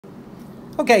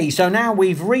Okay, so now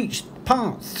we've reached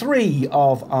part 3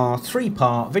 of our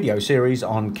 3-part video series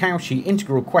on Cauchy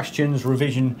integral questions,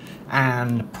 revision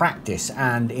and practice.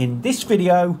 And in this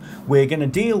video, we're going to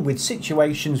deal with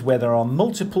situations where there are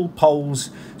multiple poles,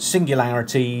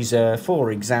 singularities,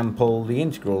 for example, the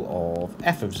integral of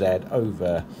f of z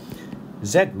over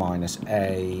z minus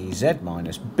a, z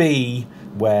minus b,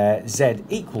 where z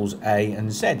equals a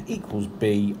and z equals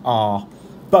b are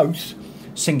both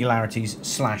singularities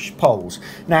 / poles.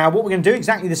 Now what we're going to do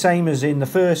exactly the same as in the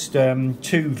first 2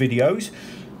 videos.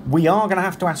 We are going to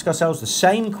have to ask ourselves the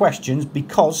same questions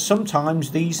because sometimes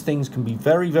these things can be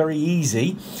very, very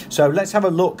easy. So let's have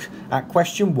a look at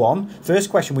question 1.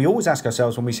 First question we always ask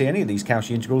ourselves when we see any of these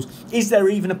Cauchy integrals, is there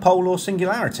even a pole or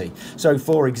singularity? So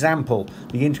for example,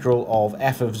 the integral of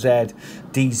f of z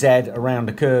dz around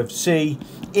a curve C,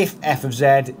 if f of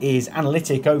z is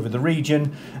analytic over the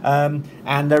region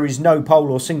and there is no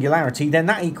pole or singularity, then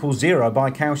that equals 0 by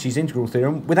Cauchy's integral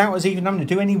theorem without us even having to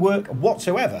do any work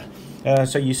whatsoever.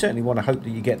 So you certainly want to hope that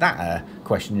you get that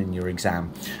question in your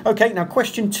exam. Okay, now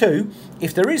question 2.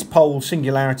 If there is pole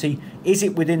singularity, is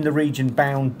it within the region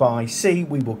bound by C?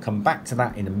 We will come back to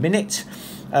that in a minute.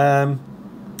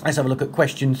 Let's have a look at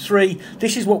question 3.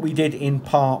 This is what we did in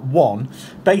part 1.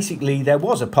 Basically, there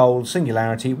was a pole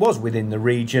singularity. It was within the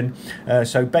region.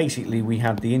 So basically, we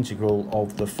had the integral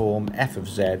of the form f of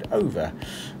z over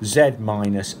z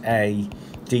minus a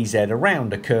dz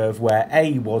around a curve where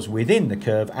a was within the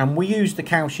curve, and we used the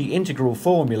Cauchy integral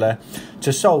formula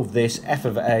to solve this. F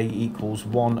of a equals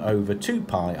 1 over 2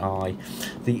 pi I,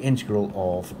 the integral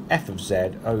of f of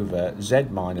z over z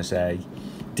minus a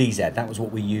dz. That was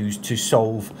what we used to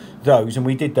solve those, and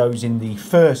we did those in the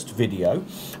first video.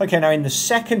 Okay, now in the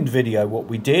second video what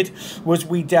we did was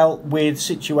we dealt with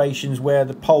situations where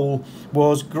the pole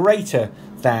was greater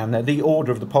than, the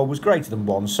order of the pole was greater than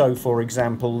 1. So for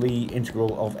example, the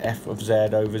integral of f of z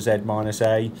over z minus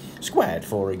a squared,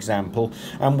 for example,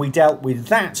 and we dealt with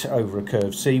that over a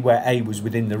curve C where a was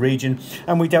within the region,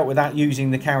 and we dealt with that using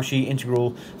the Cauchy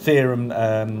integral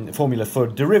theorem formula for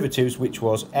derivatives, which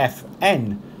was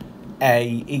fn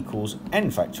a equals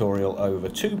n factorial over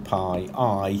 2 pi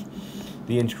I,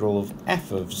 the integral of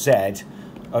f of z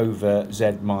over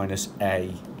z minus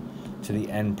a to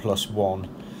the n plus 1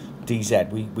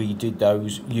 dz. We did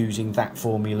those using that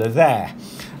formula there.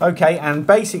 Okay, and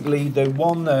basically the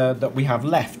one that we have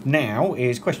left now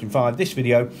is question 5 this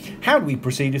video. How do we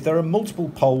proceed if there are multiple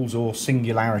poles or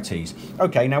singularities?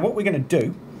 Okay, now what we're going to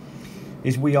do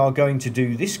is we are going to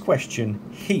do this question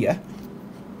here,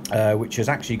 which has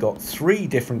actually got 3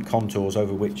 different contours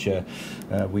over which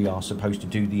we are supposed to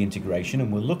do the integration,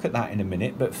 and we'll look at that in a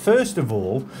minute. But first of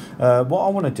all, what I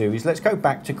want to do is let's go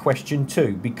back to question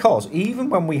 2, because even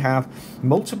when we have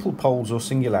multiple poles or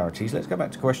singularities, let's go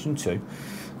back to question 2.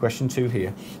 Question 2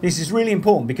 here. This is really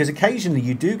important because occasionally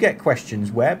you do get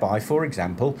questions whereby, for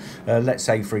example, let's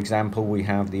say for example we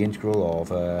have the integral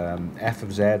of f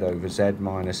of z over z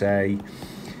minus a,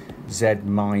 z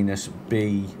minus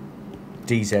b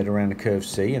dz around a curve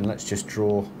C, and let's just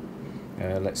draw,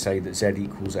 let's say that z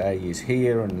equals a is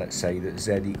here, and let's say that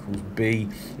z equals b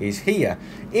is here.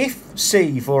 If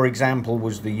C, for example,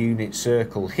 was the unit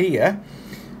circle here,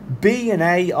 b and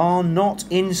a are not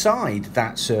inside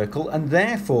that circle, and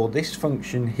therefore this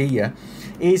function here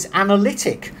is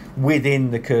analytic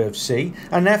within the curve C,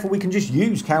 and therefore we can just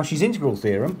use Cauchy's integral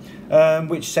theorem,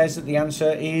 which says that the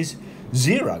answer is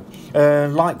 0.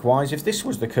 Likewise, if this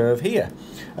was the curve here,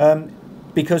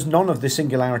 because none of the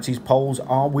singularities poles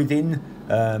are within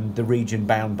the region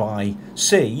bound by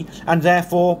C, and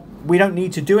therefore we don't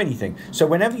need to do anything. So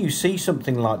whenever you see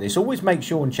something like this, always make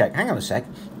sure and check, hang on a sec,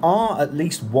 are at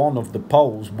least one of the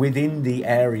poles within the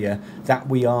area that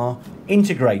we are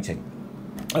integrating?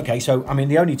 Okay, so I mean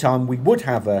the only time we would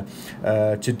have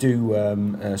to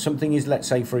do something is, let's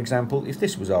say for example, if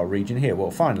this was our region here,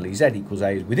 well finally z equals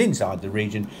a is within inside the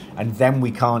region, and then we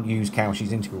can't use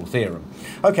Cauchy's integral theorem.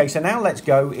 Okay, so now let's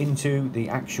go into the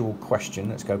actual question.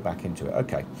 Let's go back into it.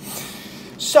 Okay,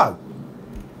 so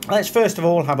let's first of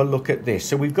all have a look at this.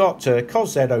 So we've got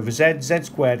cos z over z, z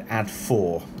squared add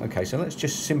 4. Okay, so let's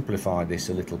just simplify this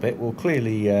a little bit. Well,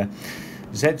 clearly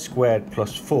z squared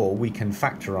plus 4 we can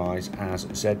factorise as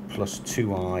z plus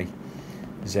 2i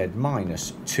z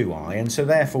minus 2i, and so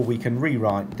therefore we can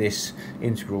rewrite this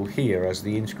integral here as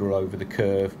the integral over the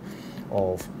curve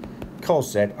of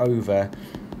cos z over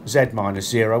z minus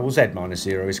 0. Well, z minus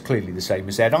 0 is clearly the same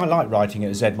as z. I like writing it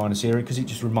as z minus 0 because it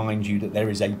just reminds you that there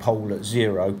is a pole at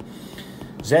 0.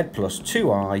 Z plus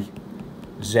 2i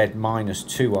z minus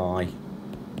 2i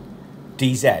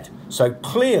dz. So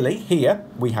clearly here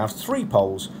we have 3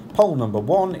 poles Pole number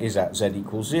 1 is at z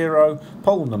equals 0,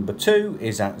 pole number 2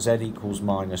 is at z equals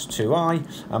minus 2i,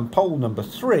 and pole number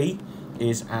 3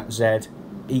 is at z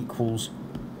equals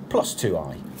plus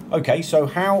 2i. Okay, so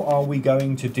how are we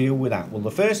going to deal with that? Well, the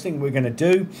first thing we're going to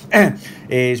do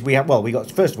is we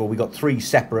got 3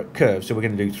 separate curves, so we're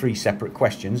going to do 3 separate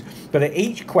questions. But at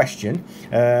each question,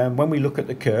 when we look at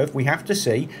the curve, we have to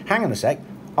see, hang on a sec,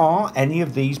 are any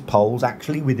of these poles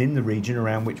actually within the region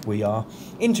around which we are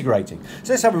integrating?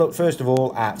 So let's have a look first of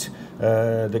all at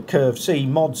the curve C,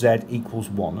 mod z equals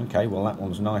 1. Okay, well that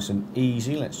one's nice and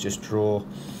easy. Let's just draw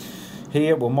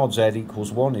here. Well, mod z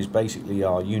equals 1 is basically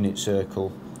our unit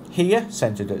circle here,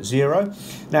 centered at 0.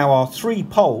 Now our 3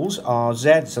 poles are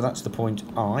z, so that's the point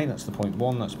I, that's the point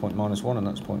 1, that's point minus 1, and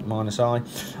that's point minus I.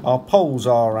 Our poles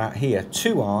are at here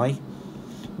 2i,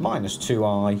 minus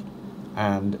 2i,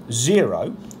 and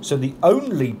 0. So the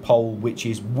only pole which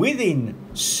is within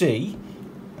C,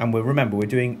 and remember we're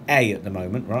doing A at the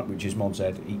moment, right, which is mod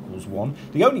z equals 1.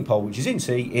 The only pole which is in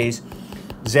C is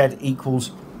z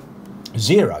equals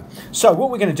 0. So what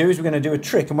we're going to do is we're going to do a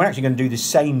trick, and we're actually going to do the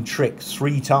same trick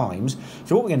 3 times.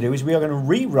 So what we're going to do is we are going to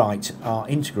rewrite our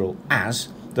integral as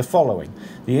the following.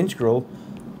 The integral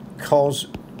cos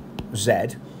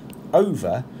z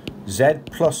over z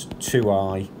plus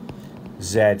 2i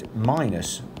z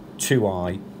minus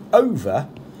 2i over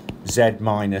z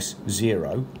minus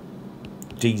 0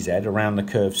 dz around the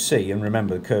curve C. And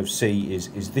remember, the curve C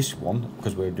is this one,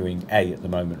 because we're doing A at the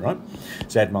moment, right?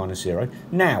 Z minus 0.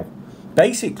 Now,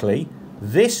 basically,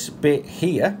 this bit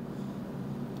here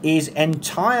is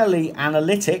entirely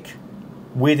analytic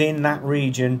within that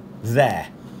region there.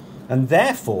 And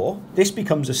therefore, this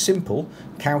becomes a simple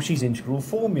Cauchy's integral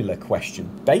formula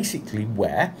question, basically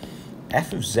where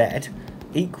f of z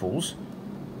equals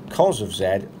cos of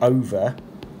z over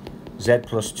z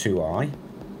plus 2i,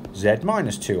 z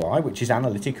minus 2i, which is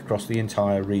analytic across the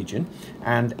entire region,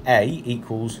 and a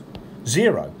equals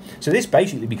 0. So this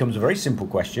basically becomes a very simple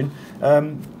question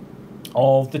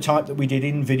of the type that we did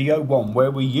in video 1,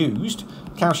 where we used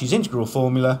Cauchy's integral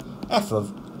formula, f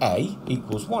of a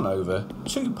equals 1 over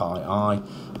 2 pi I,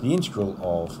 the integral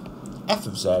of f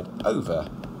of z over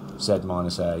z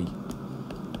minus a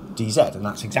dz, and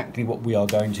that's exactly what we are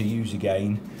going to use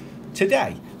again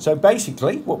today. So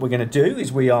basically what we're going to do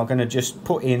is we are going to just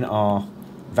put in our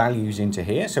values into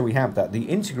here. So we have that the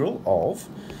integral of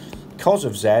cos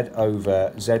of z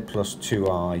over z plus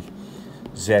 2i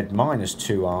z minus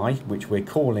 2i, which we're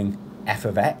calling f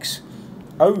of x,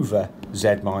 over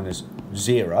z minus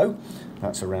 0,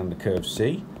 that's around the curve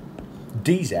C,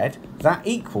 dz, that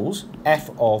equals f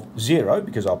of 0,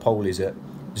 because our pole is at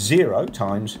 0,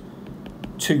 times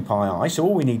 2 pi I. So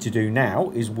all we need to do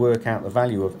now is work out the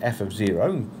value of f of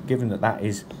 0, and given that that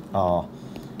is our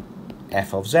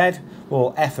f of z,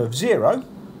 well, f of 0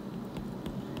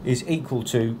 is equal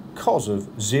to cos of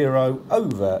 0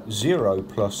 over 0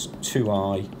 plus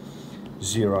 2i,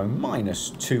 0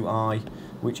 minus 2i,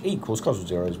 which equals cos of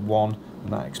 0 is 1,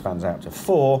 and that expands out to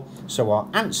 4. So our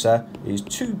answer is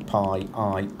 2 pi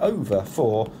I over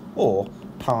 4, or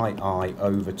pi I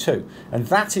over 2. And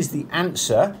that is the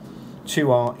answer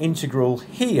to our integral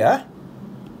here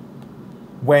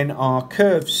when our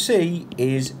curve C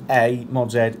is a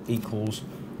mod z equals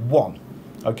 1.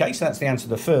 Okay, so that's the answer to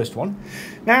the first one.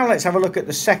 Now let's have a look at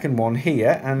the second one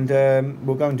here, and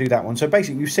we'll go and do that one. So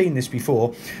basically, you've seen this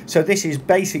before. So this is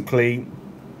basically,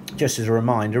 just as a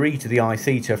reminder, e to the I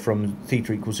theta from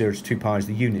theta equals 0 to 2 pi is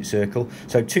the unit circle.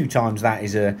 So 2 times that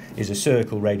is a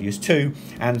circle radius 2,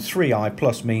 and 3i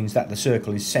plus means that the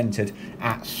circle is centered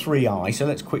at 3i. So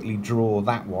let's quickly draw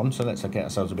that one. So let's get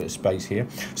ourselves a bit of space here.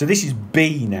 So this is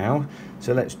B now.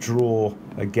 So let's draw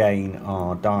again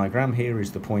our diagram. Here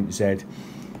is the point z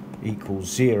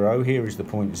equals 0. Here is the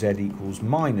point z equals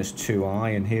minus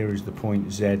 2i, and here is the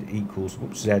point z equals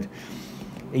z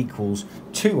equals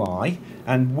 2i,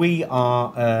 and we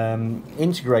are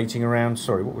integrating around,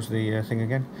 sorry, what was the thing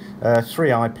again?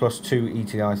 3i plus 2 e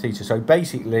to the I theta. So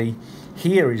basically,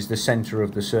 here is the centre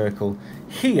of the circle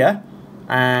here,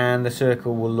 and the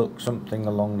circle will look something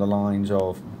along the lines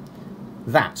of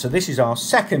that. So this is our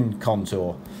second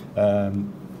contour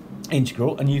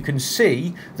integral, and you can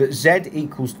see that z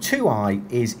equals 2i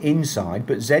is inside,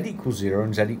 but z equals 0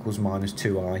 and z equals minus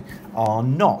 2i are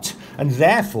not, and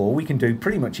therefore we can do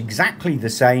pretty much exactly the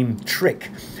same trick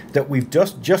that we've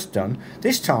just done.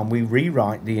 This time we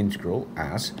rewrite the integral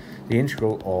as the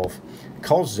integral of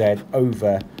cos z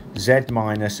over z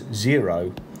minus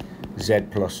 0 z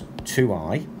plus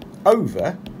 2i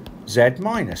over z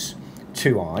minus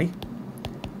 2i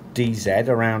dz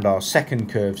around our second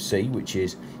curve C, which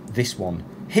is this one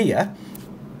here.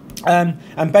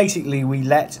 And basically we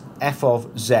let f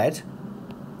of z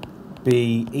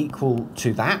be equal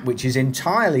to that, which is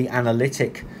entirely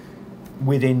analytic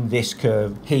within this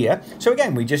curve here. So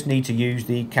again, we just need to use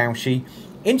the Cauchy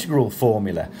integral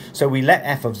formula. So we let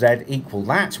f of z equal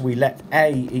that, we let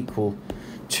a equal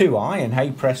 2i, and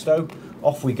hey presto,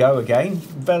 off we go again.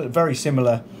 Very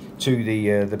similar to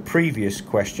the previous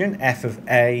question. F of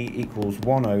a equals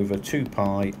 1 over 2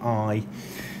 pi I,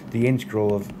 the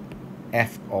integral of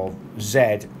f of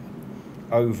z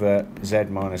over z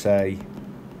minus a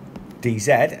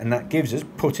dz, and that gives us,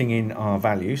 putting in our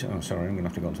values, oh sorry, I'm going to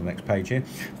have to go on to the next page here,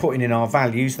 putting in our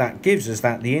values, that gives us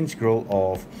that the integral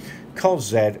of cos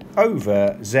z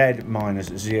over z minus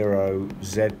 0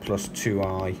 z plus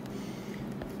 2i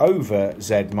over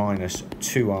z minus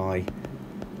 2i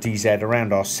dz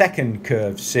around our second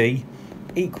curve C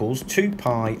equals 2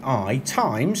 pi I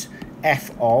times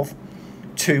f of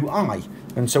 2i.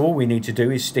 And so all we need to do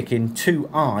is stick in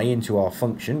 2i into our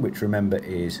function, which remember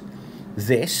is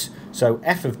this. So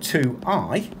f of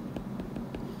 2i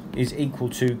is equal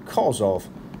to cos of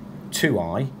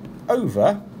 2i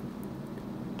over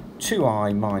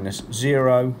 2i minus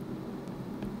 0,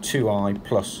 2i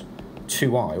plus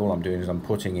 2i. All I'm doing is I'm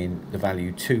putting in the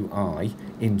value 2i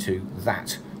into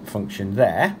that function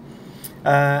there.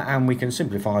 And we can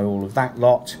simplify all of that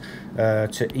lot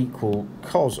to equal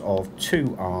cos of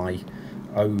 2i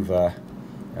over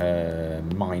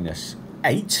minus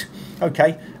 8.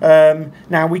 Okay,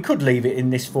 now we could leave it in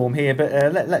this form here,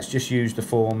 but let's just use the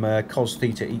form cos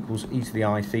theta equals e to the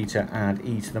I theta and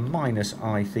e to the minus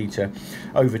I theta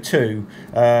over 2.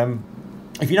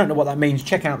 If you don't know what that means,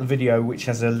 check out the video which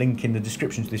has a link in the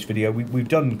description to this video. We've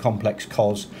done complex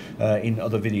cos in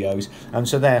other videos, and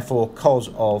so therefore cos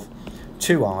of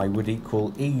 2i would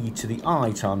equal e to the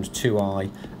I times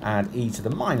 2i and e to the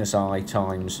minus I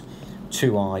times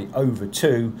 2i over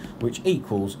 2, which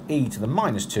equals e to the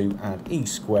minus 2 and e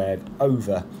squared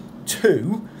over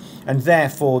 2. And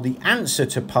therefore the answer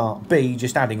to part B,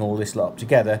 just adding all this lot up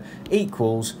together,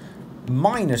 equals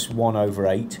minus 1 over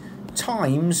 8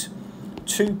 times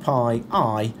 2 pi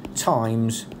I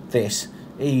times this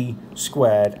e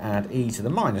squared and e to the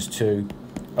minus 2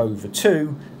 over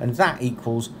 2, and that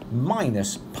equals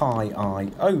minus pi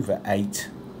I over 8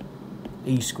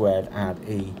 e squared and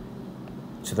e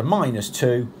to the minus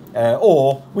 2,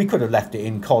 or we could have left it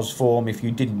in cos form if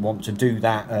you didn't want to do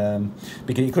that,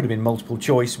 because it could have been multiple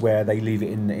choice where they leave it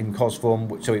in cos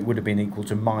form, so it would have been equal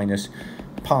to minus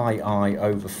pi I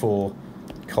over 4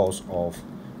 cos of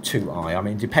 2i. I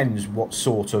mean, it depends what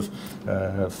sort of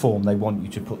form they want you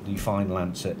to put the final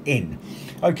answer in.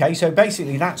 Okay, so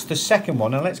basically that's the second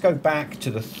one. Now let's go back to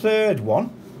the third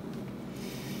one.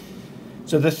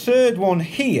 So the third one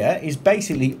here is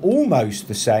basically almost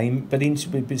the same, but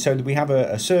so that we have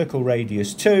a circle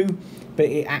radius 2, but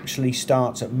it actually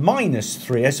starts at minus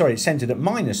 3. Sorry, it's centered at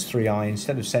minus 3i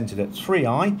instead of centered at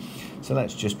 3i. So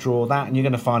let's just draw that, and you're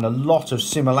going to find a lot of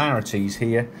similarities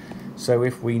here. So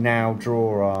if we now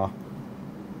draw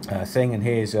our thing, and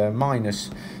here's minus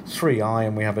 3i,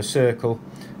 and we have a circle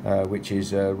which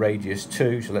is radius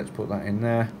 2, so let's put that in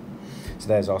there. So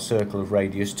there's our circle of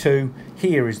radius 2.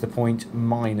 Here is the point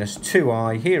minus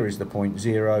 2i, here is the point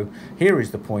 0, here is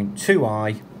the point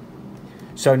 2i.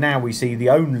 So now we see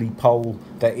the only pole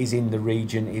that is in the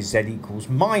region is z equals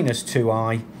minus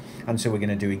 2i, and so we're going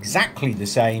to do exactly the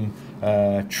same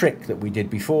trick that we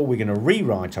did before. We're going to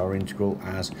rewrite our integral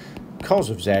as cos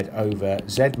of z over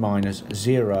z minus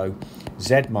 0,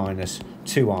 z minus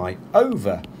 2i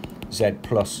over z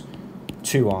plus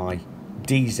 2i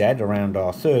dz around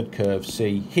our third curve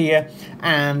C here,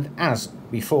 and as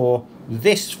before,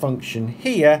 this function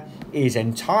here is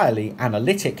entirely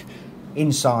analytic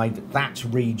inside that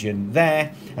region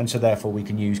there, and so therefore we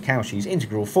can use Cauchy's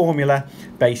integral formula,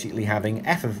 basically having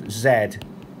f of z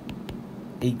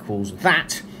equals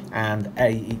that and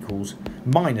a equals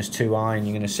minus 2i, and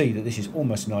you're going to see that this is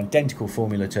almost an identical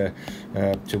formula to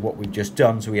what we've just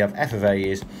done. So we have f of a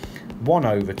is 1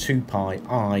 over 2 pi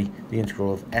I, the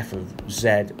integral of f of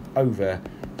z over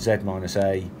z minus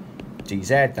a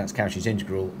dz. That's Cauchy's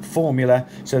integral formula.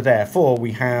 So therefore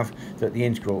we have that the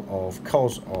integral of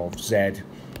cos of z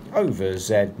over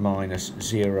z minus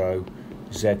 0,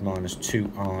 z minus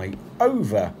 2i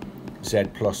over z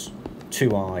plus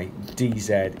 2i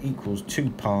dz equals 2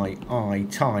 pi I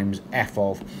times f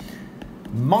of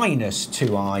minus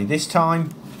 2i this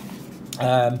time.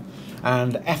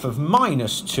 And f of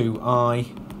minus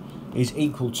 2i is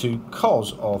equal to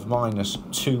cos of minus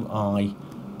 2i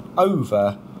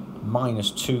over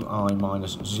minus 2i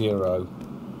minus 0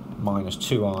 minus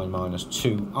 2i minus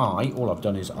 2i. All I've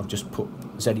done is I've just put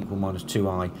z equal minus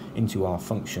 2i into our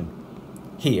function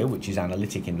here, which is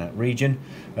analytic in that region,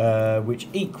 which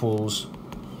equals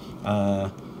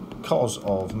cos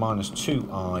of minus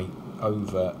 2i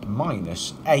over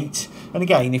minus 8. And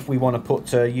again, if we want to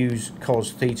put use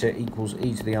cos theta equals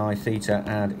e to the I theta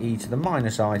add e to the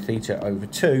minus I theta over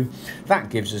 2, that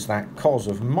gives us that cos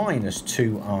of minus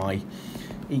 2i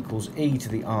equals e to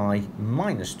the I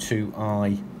minus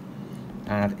 2i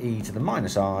add e to the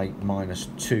minus I minus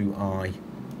 2i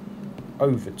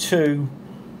over 2,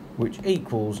 which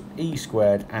equals e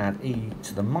squared add e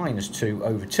to the minus 2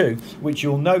 over 2, which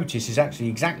you'll notice is actually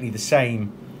exactly the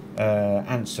same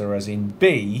answer as in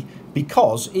B,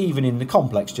 because even in the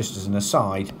complex, just as an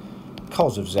aside,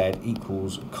 cos of z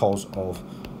equals cos of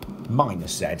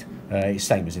minus z. It's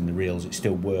same as in the reals, it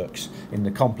still works in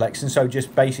the complex. And so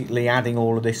just basically adding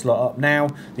all of this lot up now,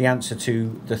 the answer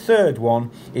to the third one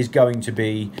is going to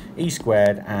be e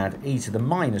squared add e to the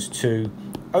minus 2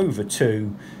 over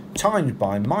 2 times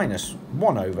by minus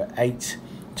 1 over 8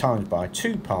 times by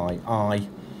 2 pi I,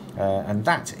 and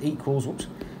that equals, whoops,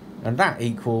 and that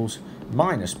equals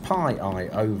minus pi I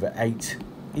over 8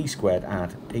 e squared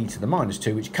add e to the minus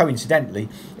 2, which coincidentally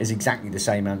is exactly the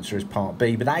same answer as part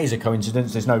B, but that is a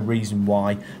coincidence. There's no reason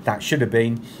why that should have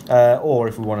been, or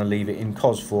if we want to leave it in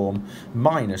cos form,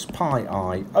 minus pi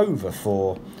I over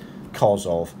 4 cos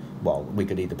of, well, we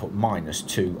could either put minus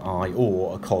 2i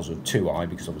or a cos of 2i,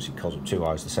 because obviously cos of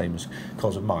 2i is the same as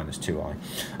cos of minus 2i.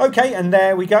 Okay, and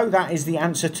there we go. That is the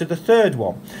answer to the third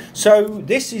one. So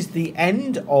this is the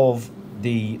end of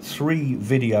the 3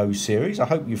 video series. I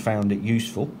hope you found it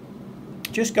useful.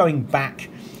 Just going back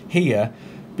here,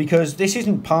 because this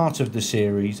isn't part of the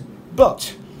series,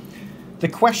 but the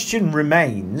question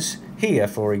remains. Here,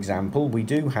 for example, we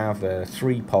do have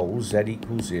 3 poles, z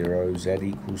equals 0, z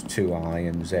equals 2i,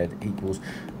 and z equals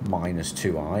minus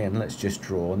 2i. And let's just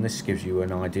draw, and this gives you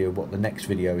an idea of what the next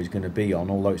video is going to be on,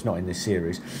 although it's not in this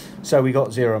series. So we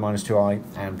got 0 minus 2i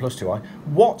and plus 2i.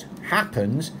 What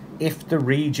happens if the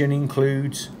region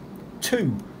includes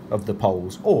 2 of the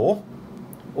poles, or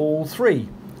all 3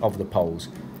 of the poles?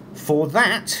 For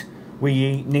that,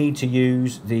 we need to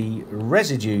use the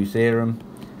residue theorem,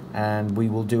 and we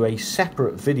will do a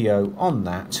separate video on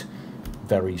that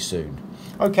very soon.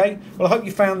 Okay, well, I hope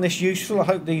you found this useful. I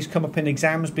hope these come up in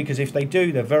exams, because if they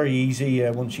do, they're very easy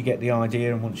once you get the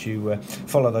idea and once you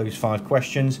follow those 5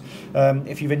 questions.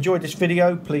 If you've enjoyed this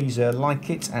video, please like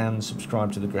it and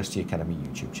subscribe to the Gresty Academy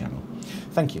YouTube channel.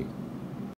 Thank you.